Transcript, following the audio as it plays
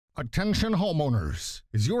Attention homeowners.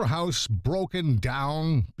 Is your house broken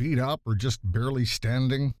down, beat up, or just barely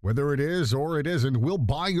standing? Whether it is or it isn't, we'll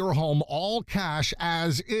buy your home all cash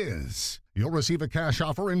as is. You'll receive a cash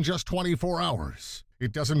offer in just 24 hours.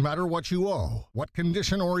 It doesn't matter what you owe, what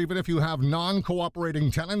condition, or even if you have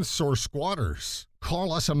non-cooperating tenants or squatters.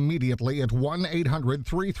 Call us immediately at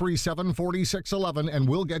 1-800-337-4611 and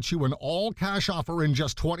we'll get you an all-cash offer in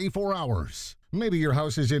just 24 hours. Maybe your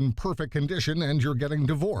house is in perfect condition and you're getting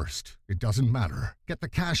divorced. It doesn't matter. Get the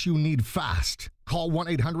cash you need fast. Call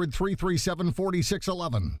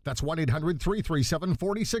 1-800-337-4611. That's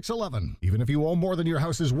 1-800-337-4611. Even if you owe more than your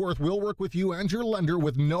house is worth, we'll work with you and your lender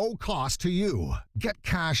with no cost to you. Get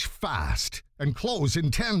cash fast and close in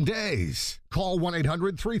 10 days. Call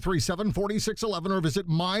 1-800-337-4611 or visit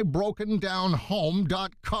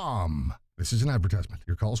mybrokendownhome.com. This is an advertisement.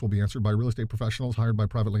 Your calls will be answered by real estate professionals hired by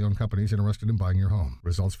privately owned companies interested in buying your home.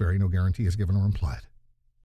 Results vary. No guarantee is given or implied.